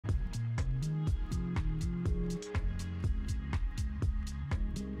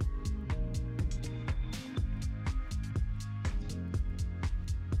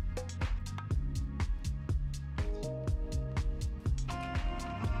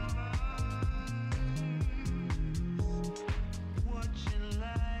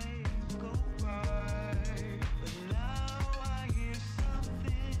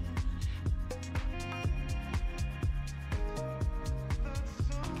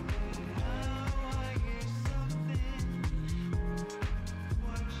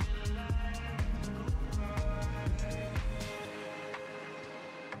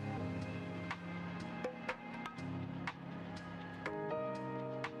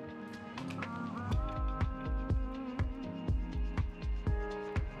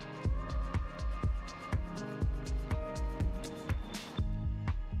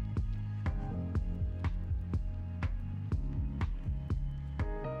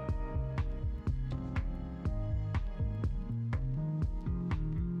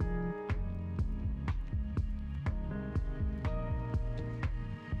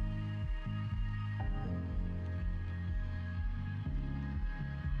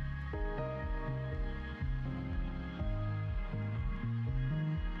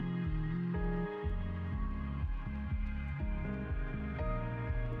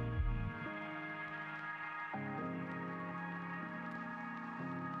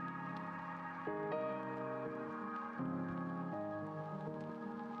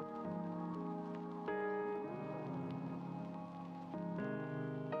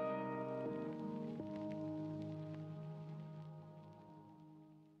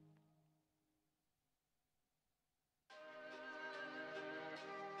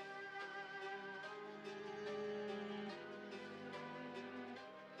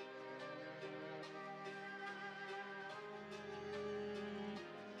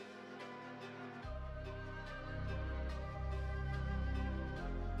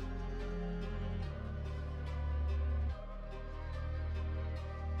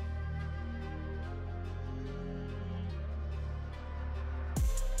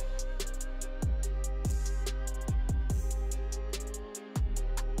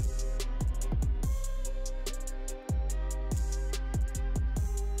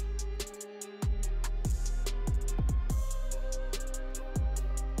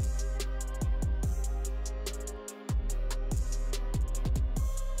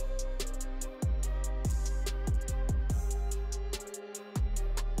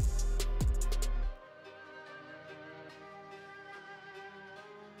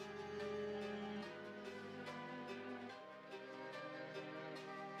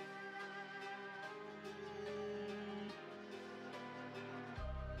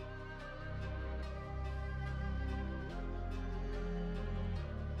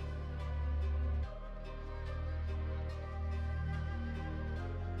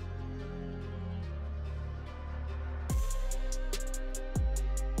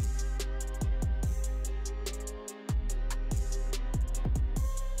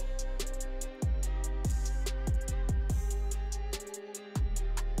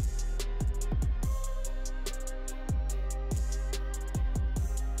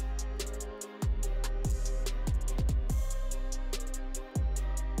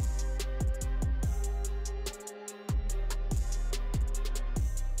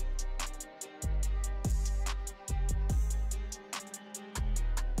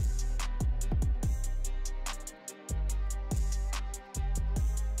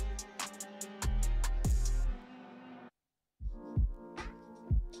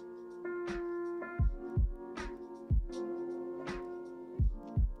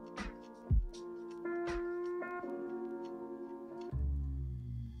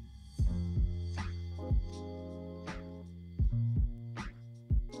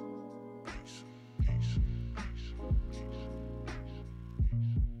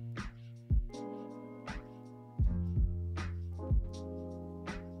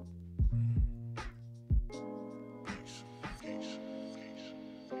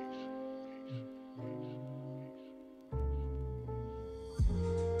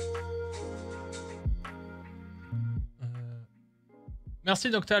Merci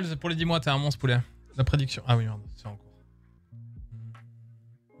Doctals pour les 10 mois, t'es un monstre poulet. La prédiction. Ah oui, merde, c'est en cours.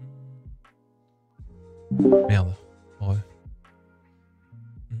 Merde. Re.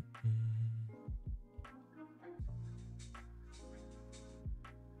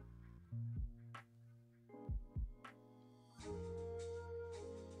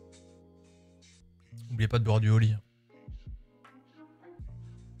 N'oubliez pas de boire du Oli.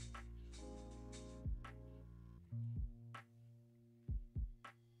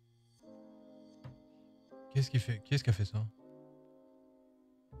 Qu'est-ce qu'il fait? Qui est-ce qui a fait ça?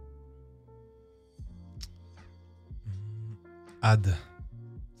 Ad.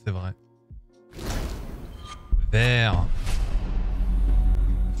 C'est vrai. Vert.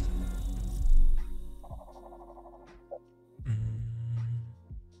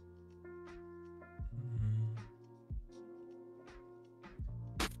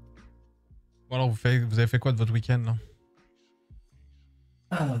 Bon alors vous avez fait quoi de votre week-end là?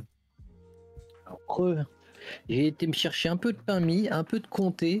 Alors, creux. J'ai été me chercher un peu de pain mie, un peu de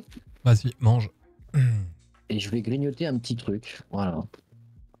comté. Vas-y, mange. Et je vais grignoter un petit truc. Voilà.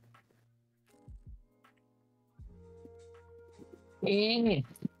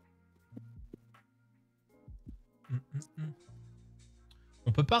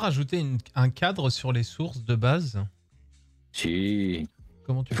 On peut pas rajouter un cadre sur les sources de base? Si.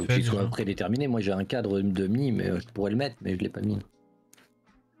 Comment tu Faut fais qu'il soit déjà? prédéterminé. Moi j'ai un cadre de mis, mais je pourrais le mettre, mais je l'ai pas mis.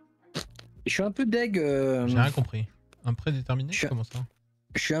 Je suis un peu deg. J'ai rien compris. Un prédéterminé? Je... Comment ça?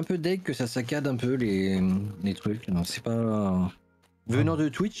 Je suis un peu deg que ça saccade un peu les trucs. Non, c'est pas. Venant de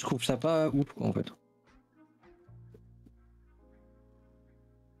Twitch, je trouve ça pas ouf quoi, en fait.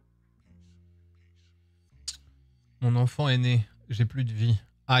 Mon enfant est né. J'ai plus de vie.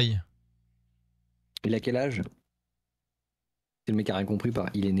 Aïe. Il a quel âge? C'est le mec qui a rien compris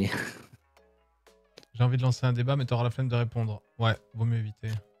par il est né. J'ai envie de lancer un débat, mais t'auras la flemme de répondre. Ouais, vaut mieux éviter.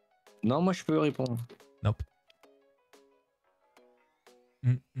 Non, moi je peux répondre. Nope.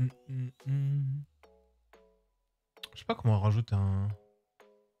 Je sais pas comment on rajoute un...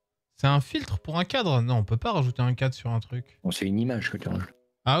 C'est un filtre pour un cadre? Non, on peut pas rajouter un cadre sur un truc. Bon, c'est une image que tu rajoutes.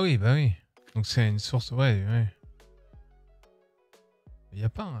 Ah oui, bah oui. Donc c'est une source... Ouais, ouais. Il n'y a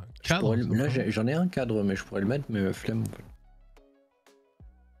pas un cadre? Là, j'en ai un cadre, mais je pourrais le mettre, mais flemme. En fait.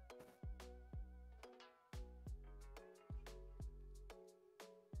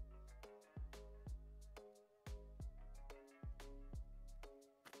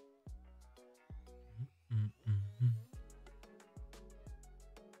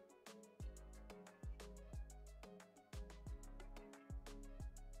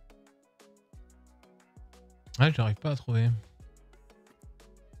 Ouais, j'arrive pas à trouver.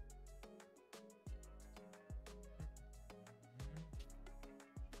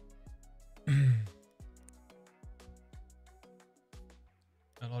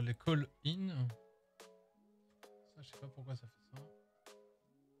 Alors les call-in... Ça, je sais pas pourquoi ça fait ça.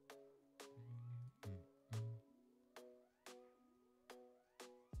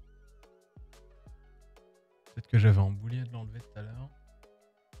 Peut-être que j'avais oublié de l'enlever tout à l'heure.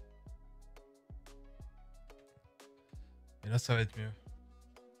 Et là, ça va être mieux.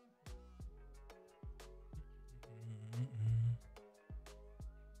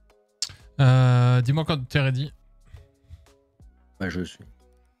 Dis-moi quand t'es ready. Bah, je suis.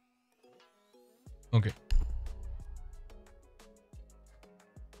 Ok.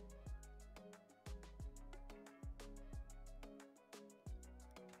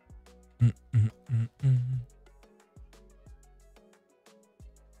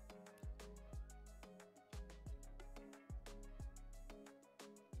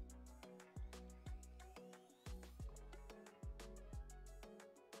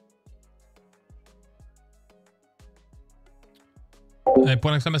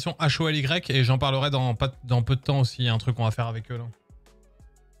 Point d'exclamation HOLY et j'en parlerai dans peu de temps aussi. Un truc qu'on va faire avec eux là.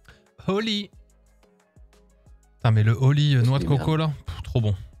 Holy. Putain, mais le Holy noix de coco là, pff, trop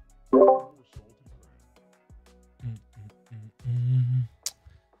bon.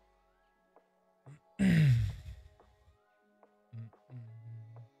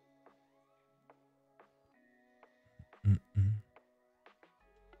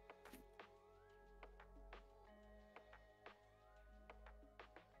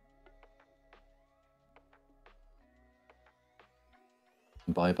 Ça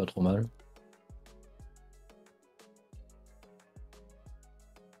me paraît pas trop mal.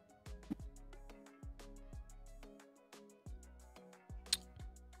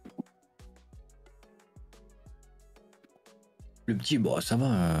 Le petit, bon, ça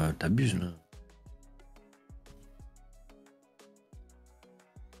va, t'abuses là.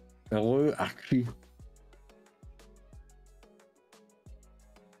 Archi.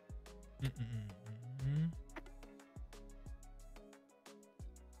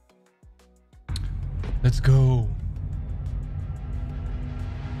 Let's go.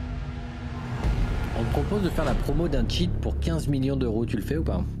 On te propose de faire la promo d'un cheat pour 15 millions d'euros, tu le fais ou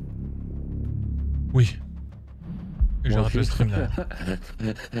pas? Oui. Et j'arrête le stream derrière.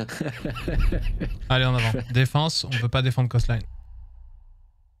 Allez, en avant. Défense, on peut pas défendre Coastline.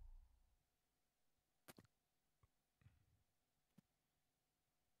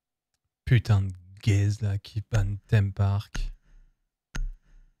 Putain de gaze là qui banne Theme Park.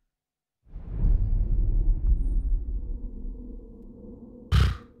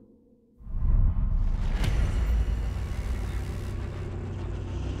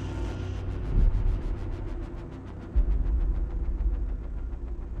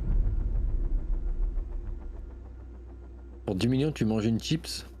 Pour 10 millions, tu manges une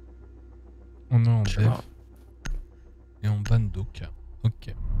chips? On est en def. Et on banne Doka.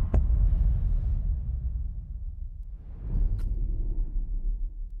 Ok.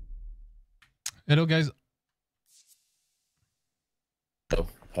 Hello guys. Hello,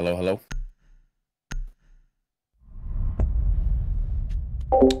 hello, hello.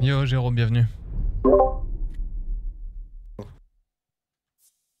 Yo Jérôme, bienvenue.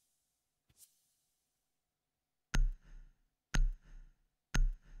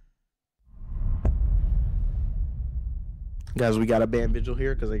 Guys, we got a ban Vigil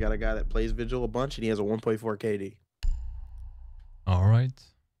here because I got a guy that plays Vigil a bunch and he has a 1.4 KD. Alright.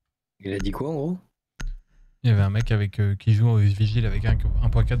 Il a dit quoi en gros? Il y avait un mec avec qui joue au Vigile avec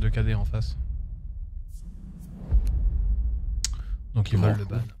 1.4 de KD en face. Donc il vole le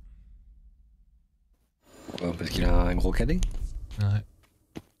ban. Ouais, parce qu'il a un gros cadet. Ouais.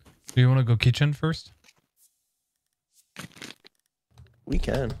 Do you want to go kitchen first? We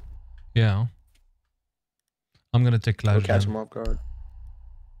can. Yeah. I'm gonna take We'll Clash. catch then. him off guard.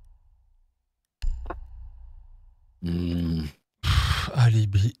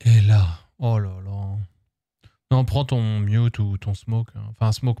 Alibi est là. Oh là là. Non, prends ton mute ou ton smoke. Hein.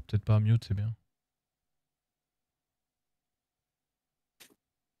 Enfin, smoke, peut-être pas. Mute, c'est bien.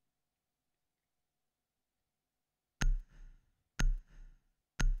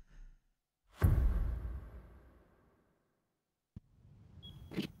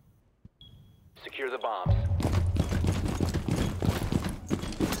 Secure the bombs.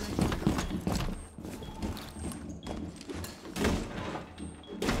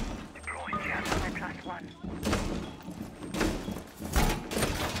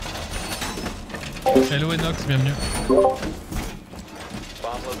 Hello Enox, bienvenue.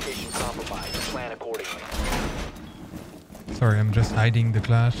 Bomb location compromised. Plan accordingly. Sorry, I'm just hiding the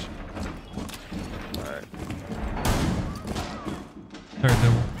clash. Alright. Sorry,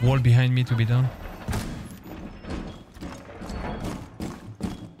 the wall behind me to be done.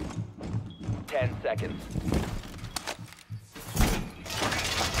 10 seconds.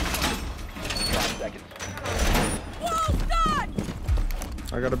 5 seconds.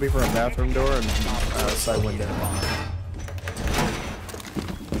 I gotta be for a bathroom door and side window.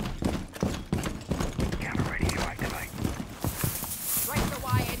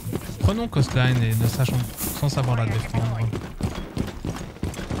 Prenons Coastline et ne sachant sans savoir la défendre.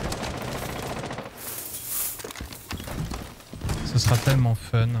 Ce sera tellement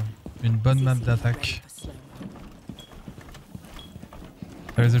fun. Une bonne map d'attaque.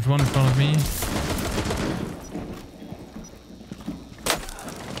 There's one in front of me.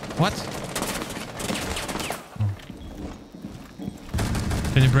 What? Oh.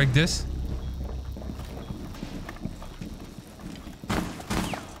 Can you break this?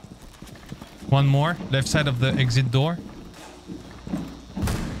 One more, left side of the exit door.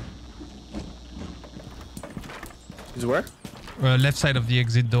 He's where? Left side of the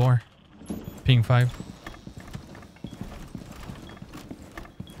exit door. Ping 5.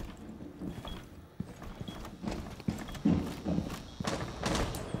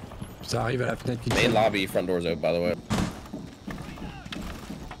 Ça arrive à la fenêtre qui Main lobby, front door's out, by the way.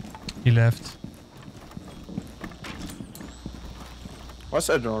 He left. What's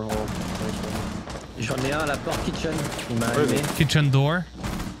that door hole? J'en ai un à la porte kitchen. Il m'a Where is allumé. it? Kitchen door.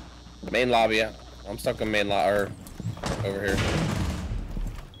 Main lobby, yeah. I'm stuck in main lobby, or over here.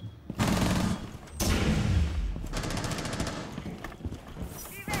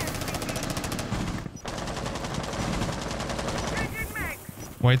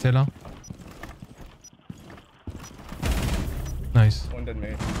 White est là. Nice. One dead me.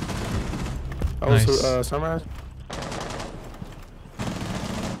 Oh, Nice. so, Sunrise?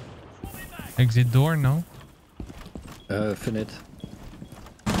 Exit door, no? Fenêtre.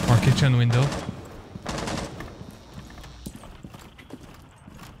 Or kitchen window.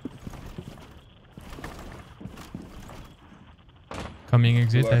 Coming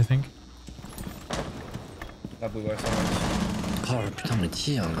exit, Ouais. I think. Not blue bar, sunrise. Oh putain, mes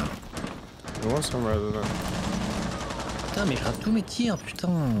tirs là. I want some rather than. Putain, mais je rate tous mes tirs, putain.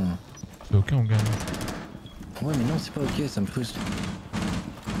 C'est ok, on gagne. Ouais, mais non, c'est pas ok, ça me frustre.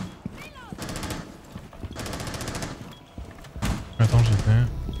 Attends, j'ai fait.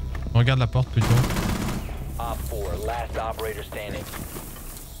 Regarde la porte plutôt. Op 4, last operator standing.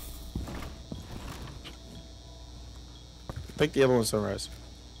 Pick the other one, sunrise.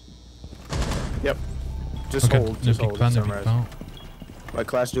 Yep. Just Ok, hold. ne Just pique hold. pas, It's ne pique sunrise. pas. Let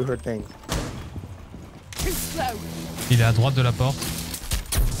Clash do her thing. Il est à droite de la porte.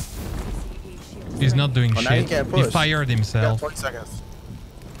 He's not doing Oh, now you shit. can't He push. fired You got himself. 20 seconds.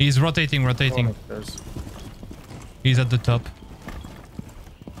 He's rotating, Go rotating. upstairs. He's at the top.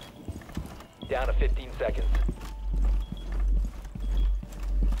 Down to 15 seconds.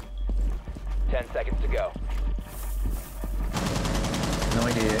 10 seconds to go. Non,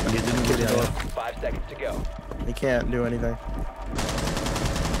 il est de nouveau derrière. 5 seconds to go. He can't do anything.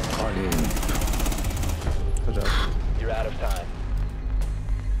 Oh, il est... Good job. You're out of time.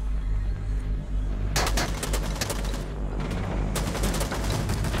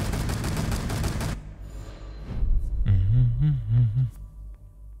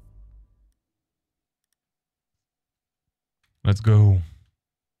 Let's go.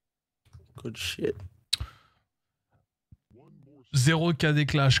 Good shit. 0 KD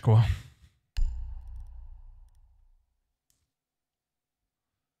clash quoi.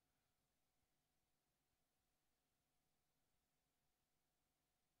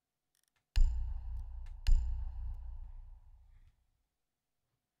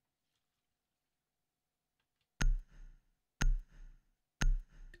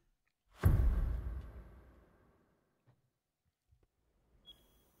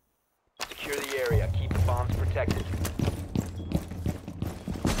 Secure the area. Keep the bombs protected.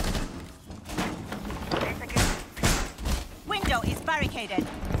 Window is barricaded.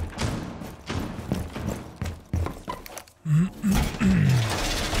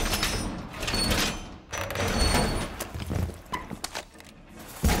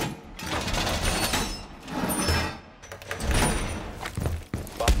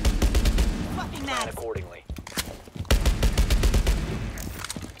 Fucking Plan mad. accordingly.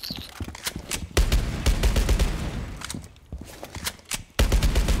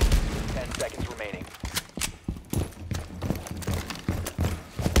 Seconds remaining.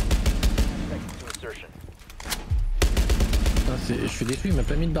 Seconds to insertion. Ah, je suis déçu, il m'a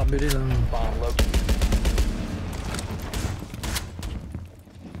pas mis de barbelé là. Bomb located.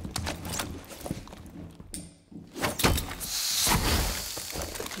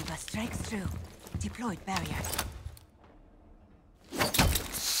 Kiva strikes through. Deployed barrier.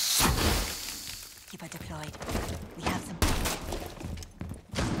 Kiva deployed. We have some.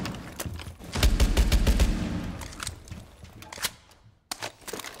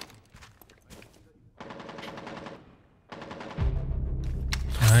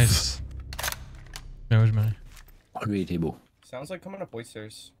 Nice. Bien ouais, je m'arrête. Oh, lui, il était beau. Sounds like coming up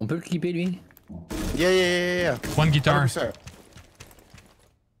oysters. On peut le clipper, lui? Yeah. One guitar. 100%.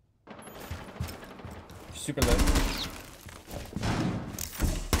 Super lit.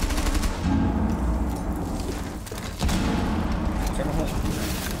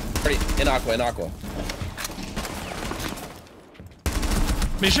 Ready, in aqua, in aqua.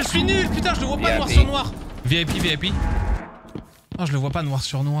 Mais je suis nul, putain, je le vois pas VIP. noir sur noir. VIP, VIP. Oh, je le vois pas noir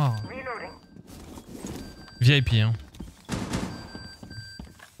sur noir. VIP, hein.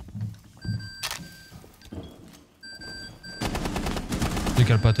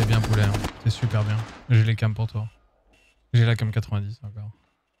 Décale pas, t'es bien poulet, hein. T'es super bien. J'ai les cams pour toi. J'ai la cam 90 encore.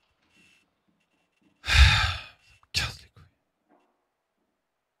 Ça me casse les couilles.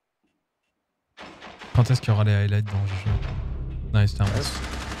 Quand est-ce qu'il y aura les highlights dans le jeu? Nice, t'es un boss.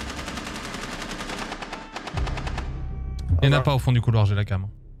 Il n'y en a pas au fond du couloir, j'ai la cam.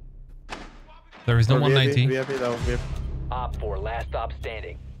 There is no Or 190. VIP though. VIP. Op 4, last stop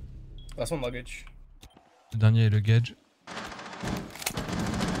standing. Last one luggage. Le dernier est le gauge.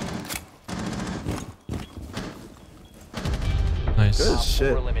 Nice. Good Op 4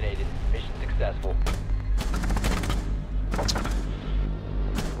 shit. eliminated. Mission successful.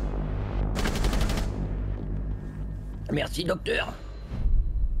 Merci, docteur.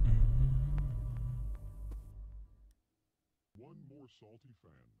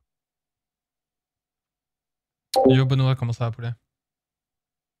 Yo Benoît, comment ça va poulet?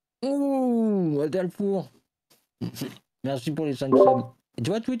 Ouh, Adalfour. Merci pour les 5 subs. Et tu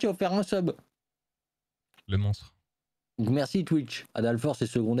vois, Twitch a offert un sub. Le monstre. Donc merci Twitch. Adalfour, c'est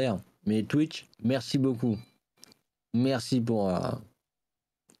secondaire. Mais Twitch, merci beaucoup. Merci pour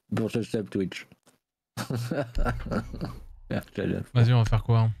Pour ce sub Twitch. Vas-y, on va faire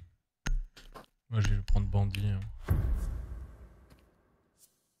quoi? Moi, je vais prendre bandit. Hein.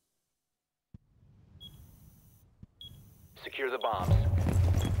 Secure the bombs.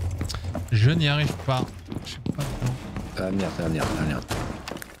 Je n'y arrive pas. Je sais pas. Ça va venir, ça va venir, ça va venir.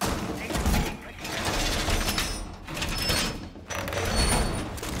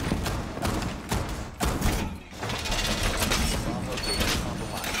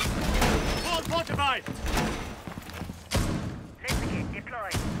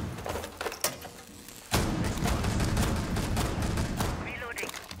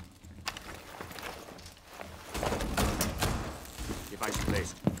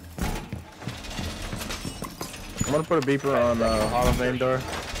 I'm gonna put a beeper on Hall of Fame door.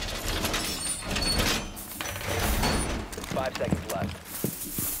 5 seconds left.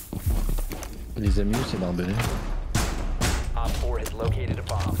 Les amis, c'est barbelé. Op 4 has located a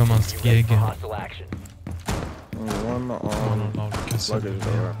bomb. Comme un Be ready skieg. for hostile action. One Non, on non, non, le casser. luggage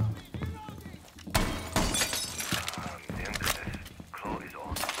door.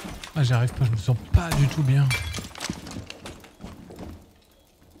 Ah, j'y arrive pas, je me sens pas du tout bien.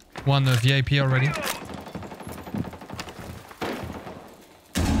 One VIP already.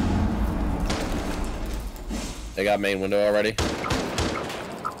 They got main window already.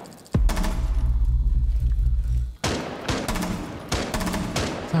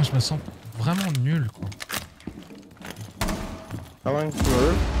 Putain, je me sens vraiment nul, quoi. Coming to the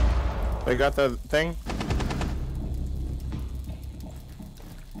roof. They got the thing.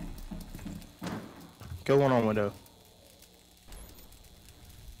 Kill one on window.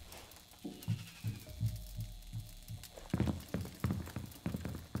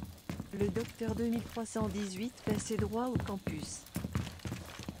 Le docteur 2318 passait droit au campus.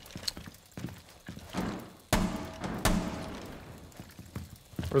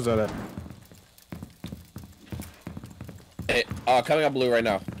 Where's that at? Hey, coming up blue right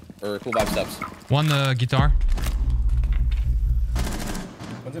now. Or cool vibe steps. One guitar.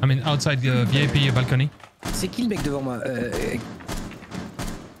 I mean, outside VIP balcony. C'est qui le mec devant moi?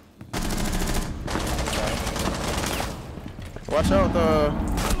 Watch out the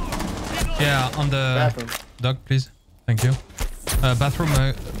Yeah, on the bathroom. dog, please. Thank you. Bathroom,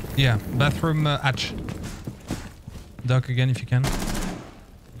 yeah, bathroom hatch. Doc again if you can.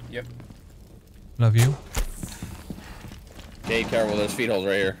 Yep. Love you. Okay, careful, there's feet holes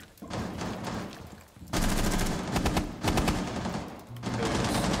right here.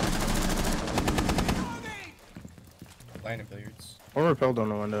 Line of billiards. One repelled on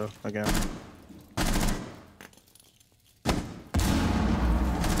the window again.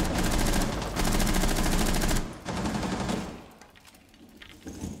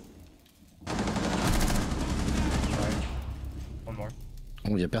 One more.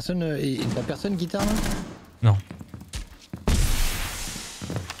 Oh, y'a personne, y'a personne guitare là? Non.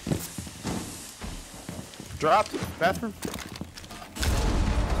 Dropped. Bathroom.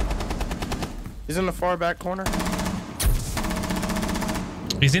 He's in the far back corner.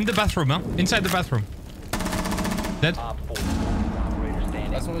 He's in the bathroom, huh? Inside the bathroom. Dead? Op 4. Operator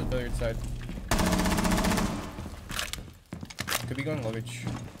standing. Last one was billiard side. Could be going luggage.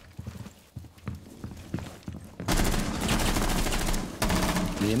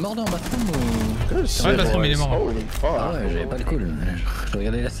 Il est mort dans le bathroom ou? Good shit, le bathroom, il est boys. mort. Holy fuck. Ah ouais, j'avais pas le cool. Je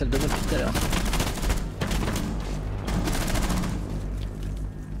regardais la salle de bain depuis tout à l'heure.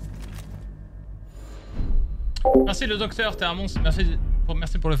 Merci le docteur, t'es un monstre. Merci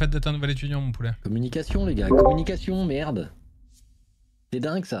pour le fait d'être un nouvel étudiant, mon poulet. Communication, les gars, communication, merde. C'est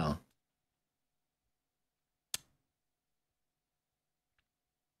dingue ça.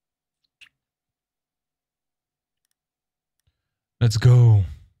 Let's go.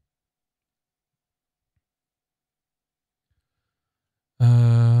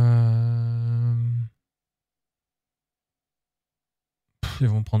 Ils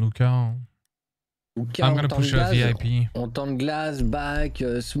vont prendre Ouka. Hein. Ouka, I'm gonna push a VIP. On tente glace, back,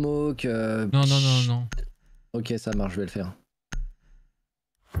 smoke. Non, non, non, non. Ok, ça marche, je vais le faire.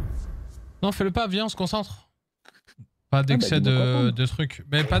 Non, fais-le pas, viens, on se concentre. Pas d'excès de trucs.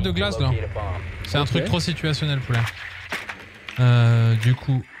 Mais pas de glace là. C'est un truc trop situationnel, poulet. Du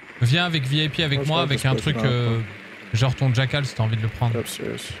coup, viens avec VIP avec moi, avec un truc genre ton jackal si t'as envie de le prendre.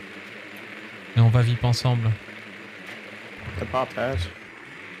 Et on va VIP ensemble. The pop hatch.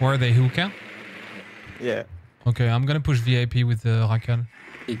 Where are they, hookah? Yeah. Ok, I'm gonna push VIP with Racal.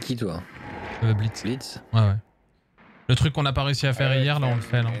 Et qui toi? Blitz. Blitz? Ouais, ouais. Le truc qu'on n'a pas réussi à faire hier, là on le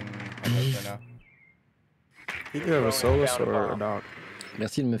fait là. You can have a solo or a dog.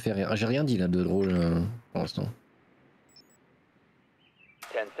 Merci de me faire rire. J'ai rien dit là de drôle pour l'instant.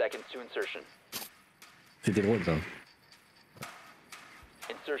 10 seconds seconds to insertion. C'était drôle ça.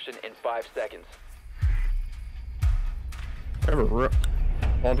 Insertion in 5 seconds.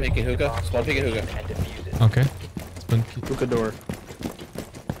 Spawn peeking hookah. Spawn peeking hookah. And defuse it. Ok. Spawn peek. Hookah door.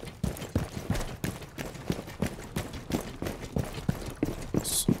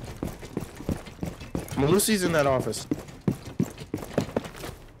 Melusi's in that office.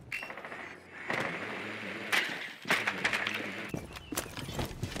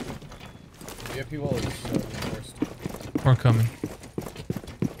 VIP wall is reinforced. We're coming.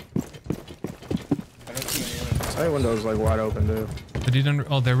 I don't see anyone. Side window's like wide open, dude. They didn't.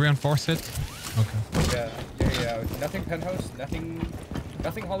 Oh, they reinforced it. Okay. Yeah. Nothing penthouse,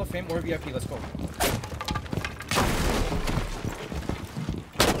 nothing Hall of Fame or VIP. Let's go.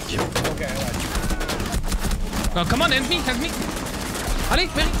 Okay, I lied. Oh, come on, help me. Allez,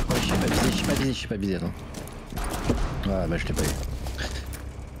 Mary. Oh, je suis pas visé, attends. Ah bah je t'ai pas eu.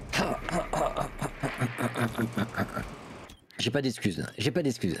 J'ai pas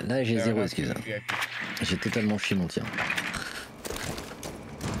d'excuses, là j'ai zéro excuse. J'ai totalement chié mon tir.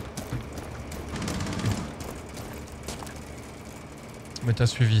 Mais t'as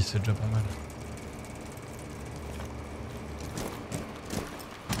suivi, c'est déjà pas mal.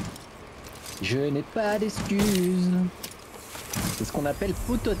 Je n'ai pas d'excuses. C'est ce qu'on appelle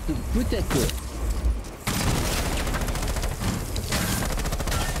peut-être.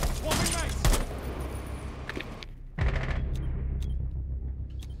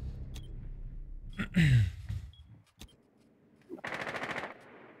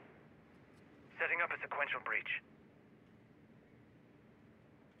 Setting up a sequential breach.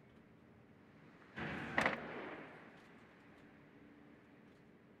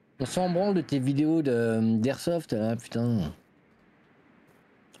 On s'en branle de tes vidéos d'airsoft là, putain.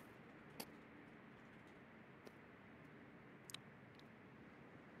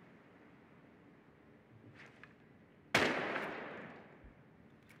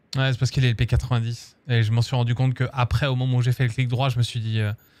 Ouais, c'est parce qu'il est le P90. Et je m'en suis rendu compte que après, au moment où j'ai fait le clic droit, je me suis dit...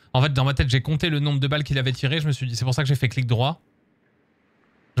 En fait, dans ma tête, j'ai compté le nombre de balles qu'il avait tiré. Je me suis dit, c'est pour ça que j'ai fait clic droit.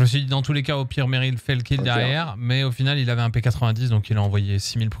 Je me suis dit, dans tous les cas, au pire, Meryl fait le kill derrière. Mais au final, il avait un P90, donc il a envoyé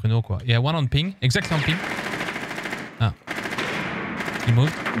 6000 pruneaux, quoi. Et à one on ping, exactement ping. Ah. Il move.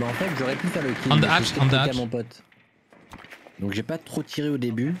 Bah en fait, j'aurais pu faire le kill. On the hatch, on the hatch. Mon pote. Donc j'ai pas trop tiré au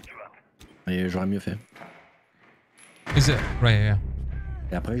début. Et j'aurais mieux fait. Is it? Right, yeah.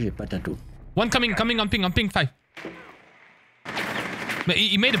 Et après, j'ai pas tato. One coming on ping 5. But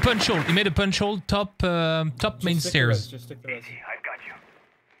he made a punch hole, top main stairs. Just stick the res. I've got you.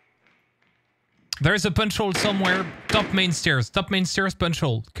 There is a punch hole somewhere, top main stairs, punch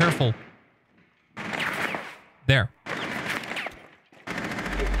hole, careful. There.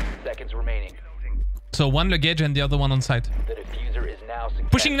 15 seconds remaining. So one luggage and the other one on site. The diffuser is now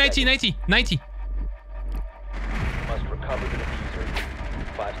secured. Pushing 90. Must recover the diffuser.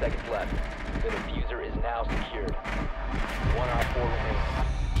 5 seconds left. The diffuser is now secured. 1 op 4 remaining.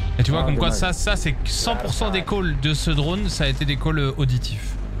 Et tu vois comme quoi ça c'est 100% des calls de ce drone, ça a été des calls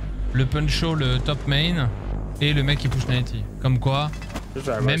auditifs. Le punch hole top main et le mec qui push 90. Comme quoi,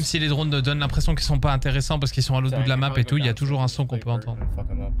 même si les drones donnent l'impression qu'ils sont pas intéressants parce qu'ils sont à l'autre bout de la map et tout, il y a toujours un son qu'on peut entendre.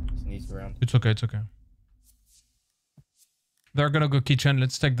 It's okay. They're gonna go kitchen,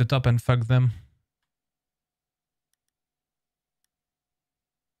 let's take the top and fuck them.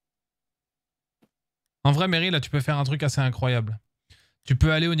 En vrai, Mary, là, tu peux faire un truc assez incroyable. Tu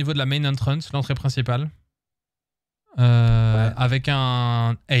peux aller au niveau de la main entrance, l'entrée principale, avec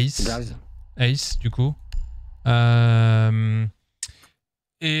un ace, du coup.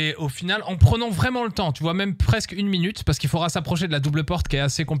 Et au final, en prenant vraiment le temps, tu vois, même presque 1 minute, parce qu'il faudra s'approcher de la double porte qui est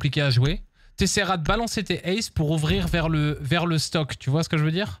assez compliquée à jouer, tu essaieras de balancer tes aces pour ouvrir vers le stock. Tu vois ce que je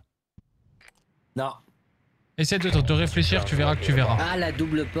veux dire? Non. Essaie de réfléchir, tu verras que tu verras. Ah, la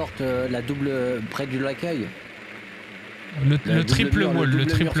double porte, la double près du l'accueil. Le triple wall, le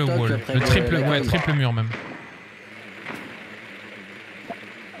triple wall, triple mur même.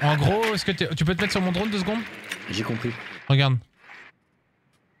 En gros, est-ce que tu peux te mettre sur mon drone 2 secondes? J'ai compris. Regarde.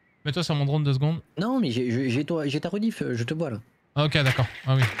 Mets-toi sur mon drone 2 secondes. Non, mais j'ai ta rediff, je te vois là. Ok, d'accord.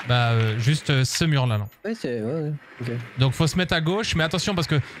 Ah oui. Bah, juste ce mur là. Ouais, c'est. Ouais, ok. Donc, faut se mettre à gauche, mais attention parce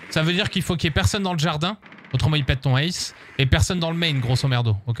que ça veut dire qu'il faut qu'il y ait personne dans le jardin. Autrement, il pète ton ace. Et personne dans le main, grosso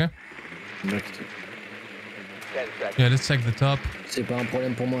merdo. Ok? Yeah, let's take the top. C'est pas un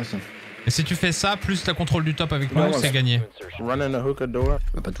problème pour moi ça. Et si tu fais ça, plus la contrôle du top avec moi, c'est gagné. Run in the hookah door.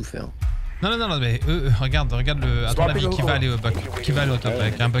 Je peux pas tout faire. Non, mais regarde le. À ton avis, qui va aller au back, qui va aller au top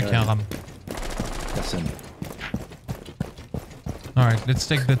avec un buck et un ram. Personne. Alright, let's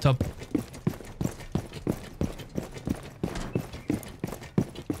take the top.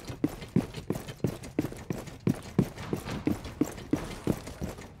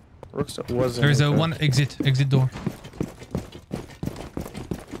 Wasn't There is a okay. one exit door.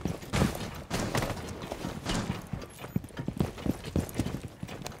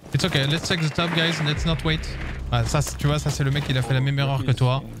 It's okay, let's take the top guys, let's not wait. Ah, ça, tu vois, ça c'est le mec il a fait la même erreur que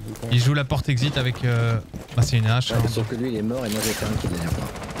toi. Il joue la porte exit avec... Bah c'est une hache. Ouais, Hein. sauf que lui il est mort et moi j'ai fait un kill derrière.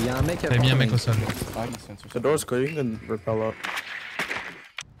 Il y a un mec à T'avais mis un mec au sol. The door's clear. You can rappel up.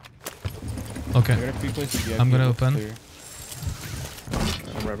 Okay, We're gonna pre-place the VIP. I'm gonna Looks open. clear.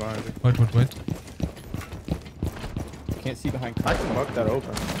 I'm right behind you. wait. Can't see behind. I can fuck that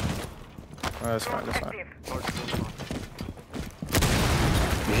open. Oh, that's fine. That's fine.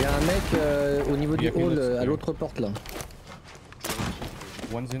 J'ai un mec au niveau du VIP, hall let's à go. l'autre porte là.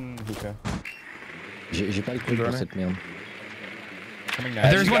 One's in hookah. J'ai pas le coup pour cette merde. Coming now.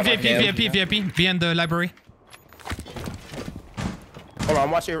 There's you one got my VIP behind the library. Hold on,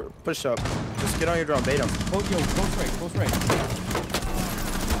 I'm watching your push up. Just get on your drone, bait him. Oh, yo, close right.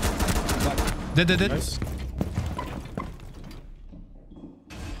 Dead. Nice.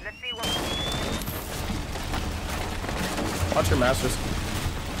 Watch your masters.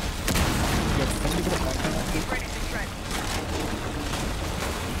 Yo, somebody go back.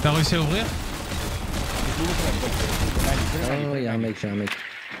 T'as réussi à ouvrir? Oh, il y a un mec, j'ai un mec.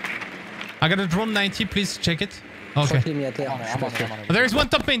 I got a drone 90, please check it. Je crois Okay. que je l'ai mis à terre, je suis pas sûr. There is one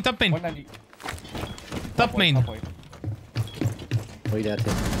top main. 190. Top main. Top white. Oh, il est à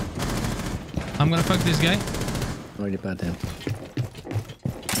terre. I'm gonna fuck this guy. Non, il est pas à terre.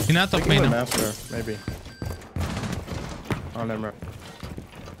 Il est à top Give him main. a Hein. master, maybe. Oh, never mind.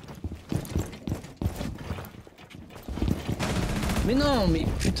 Mais non, mais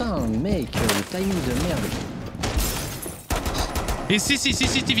putain, mec, le timing de merde. Et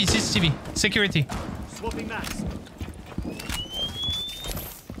CCTV. Security.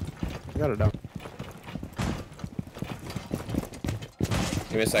 You got it down.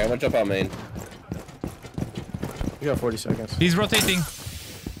 Give me a second. I'm gonna jump out main. You got 40 seconds. He's rotating.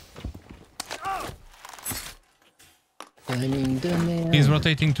 Timing de merde. He's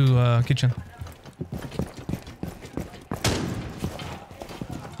rotating to kitchen.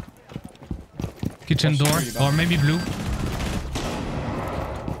 Kitchen door, or maybe blue.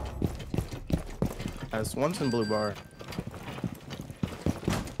 As one's in blue bar.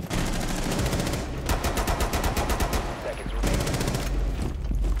 Seconds remaining.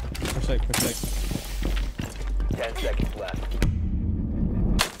 Push right. 10 seconds left.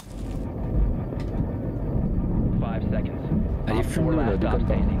 5 seconds. Allez, Op 4 fume-le là, last stop déconne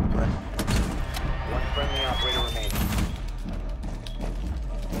pas. standing. One friendly operator remaining.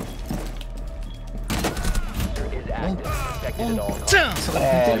 User is active. Protected at all costs. Tiens! Ça aurait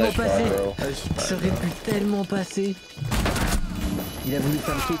pu tellement nice try, passer. bro. Ça aurait pu tellement passer. Il a voulu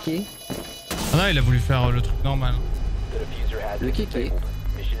faire le kéké. Ah non, il a voulu faire le truc normal. The diffuser has Le been kéké. disabled.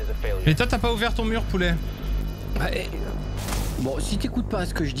 Mission is a failure. Et toi, t'as pas ouvert ton mur, poulet? Bon, si t'écoutes pas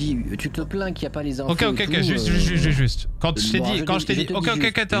ce que je dis, tu te plains qu'il n'y a pas les infos. Ok, et tout, juste. Quand je t'ai bon, dit, je quand te je t'ai dis- dit, je te dis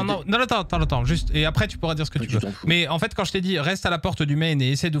ok, attends, non, attends, juste, et après tu pourras dire ce que Ouais, tu tu veux. t'en fous. Mais en fait, quand je t'ai dit, reste à la porte du main et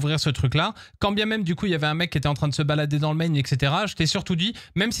essaie d'ouvrir ce truc-là, quand bien même du coup il y avait un mec qui était en train de se balader dans le main, etc., je t'ai surtout dit,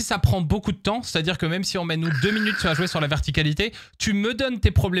 même si ça prend beaucoup de temps, c'est-à-dire que même si on met nous 2 minutes à jouer sur la verticalité, tu me donnes tes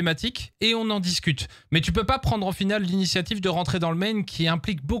problématiques et on en discute. Mais tu peux pas prendre en final l'initiative de rentrer dans le main qui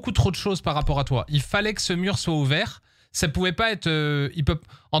implique beaucoup trop de choses par rapport à toi. Il fallait que ce mur soit ouvert. Ça pouvait pas être,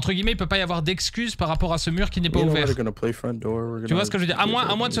 entre guillemets, il peut pas y avoir d'excuses par rapport à ce mur qui n'est pas You know ouvert. we're gonna play front door. We're Tu vois ce que je veux dire? À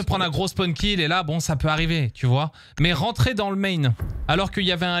moins de se prendre un gros spawn kill et là, bon, ça peut arriver, tu vois. Mais rentrer dans le main, alors qu'il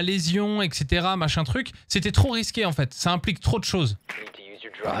y avait un lésion, etc., machin truc, c'était trop risqué en fait. Ça implique trop de choses. You need to use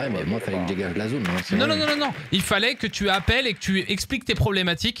your drone Ouais, mais to moi, locate fallait que je the bomb. dégage la zone. Hein, c'est Non, vrai. Il fallait que tu appelles et que tu expliques tes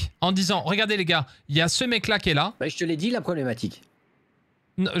problématiques en disant, regardez les gars, il y a ce mec-là qui est là. Bah, je te l'ai dit, la problématique.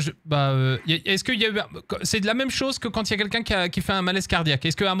 Non, est-ce qu'il y a eu... C'est de la même chose que quand il y a quelqu'un qui fait un malaise cardiaque.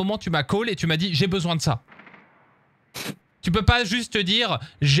 Est-ce qu'à un moment, tu m'as call et tu m'as dit, j'ai besoin de ça? Tu peux pas juste te dire,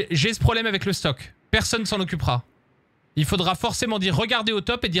 j'ai ce problème avec le stock. Personne s'en occupera. Il faudra forcément dire, regardez au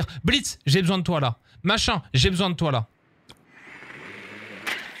top et dire, Blitz, j'ai besoin de toi là. Machin, j'ai besoin de toi là.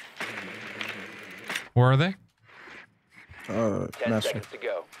 Where are they? 10 master. seconds to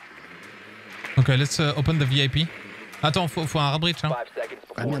go. Ok, let's open the VIP. Attends, faut un hard breach, hein. 5 seconds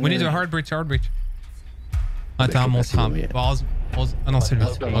Ah, before. merde. We need a hard breach. Ah, t'as un monstre. Hein. Ah non, c'est lui. Ah,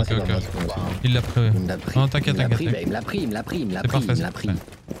 c'est pas moi, Ok, c'est pas ok. moi, c'est pas moi. Il l'a pris. Il me l'a pris. Non, t'inquiète, Il me l'a pris, t'inquiète. bah, il me l'a pris, il me l'a pris, il me l'a C'est pris, parfait, il me c'est l'a pris. parfait.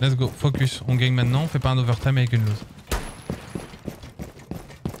 Let's go, focus. On gagne maintenant, on fait pas un overtime avec une lose.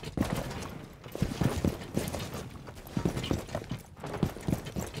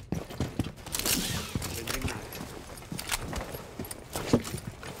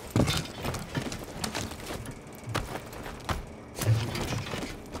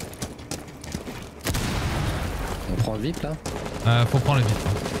 le VIP là? Faut prendre le VIP.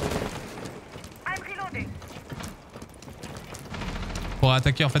 Pour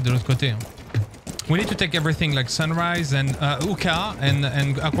attaquer en fait de l'autre côté. Hein. We need to take everything like sunrise and Uka and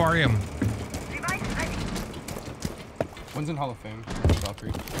aquarium. One's in Hall of Fame.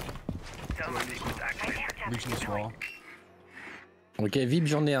 Valkyrie. Reaching this wall. Ok, VIP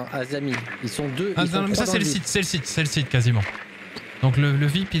j'en ai un, Azami. Ils sont deux. Ah, ils sont non, mais ça trois c'est dans le site, c'est le site quasiment. Donc le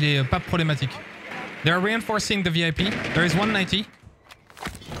VIP il est pas problématique. They are reinforcing the VIP. There is 190.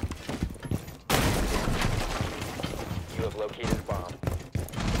 You have located a bomb.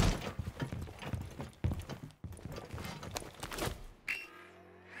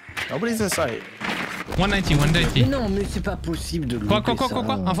 Nobody's in sight. 190, Mais 190. non, mais c'est pas possible de Quoi, louper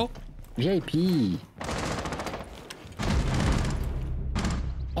ça. Info? VIP.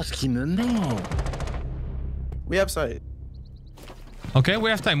 Oh, ce qui me met. We have sight. Okay, we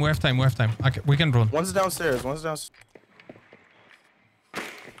have time. Okay, we can drone. One's downstairs. One is just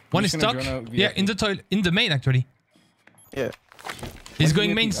gonna stuck. drone out Yeah, VIP. in the toilet, in the main actually. Yeah. He's Where's going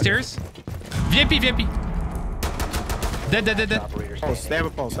VIP? main stairs. VIP. Dead. Operator Oh, standing. stab a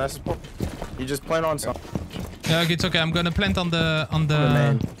pulse. That's a pulse. You just plan on something. Okay, it's okay. I'm gonna plant on the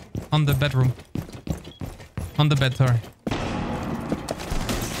man. on the bedroom. On the bed, sorry.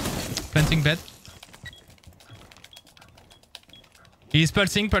 Planting bed. He's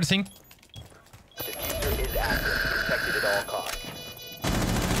pulsing. Diffuser is active. Protected at all costs.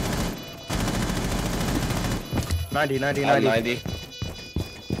 90. 90.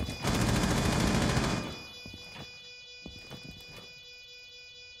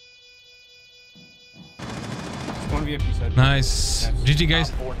 One VIP side. Nice. GG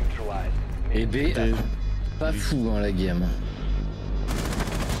guys. Op 4 neutralized. Et B, pas fou hein, la game.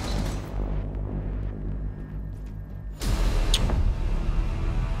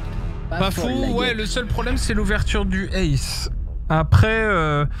 Pas fou, folle, la ouais, game. le seul problème c'est l'ouverture du Ace. Après,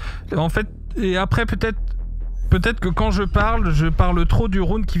 en fait, et après peut-être que quand je parle trop du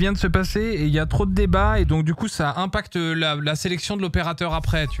round qui vient de se passer et il y a trop de débats et donc du coup ça impacte la sélection de l'opérateur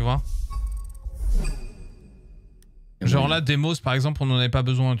après, tu vois. Genre là, Demos par exemple, on n'en avait pas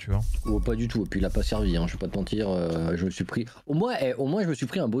besoin, tu vois. Oh, pas du tout, et puis il a pas servi, hein, je vais pas te mentir, je me suis pris... Au moins je me suis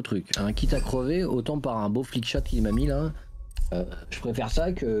pris un beau truc, hein, quitte à crever, autant par un beau flick shot qu'il m'a mis là, je préfère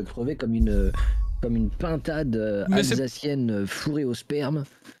ça que crever comme une pintade Mais c'est- alsacienne fourrée au sperme.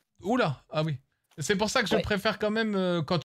 Oula, ah oui. C'est pour ça que je Ouais. préfère quand même quand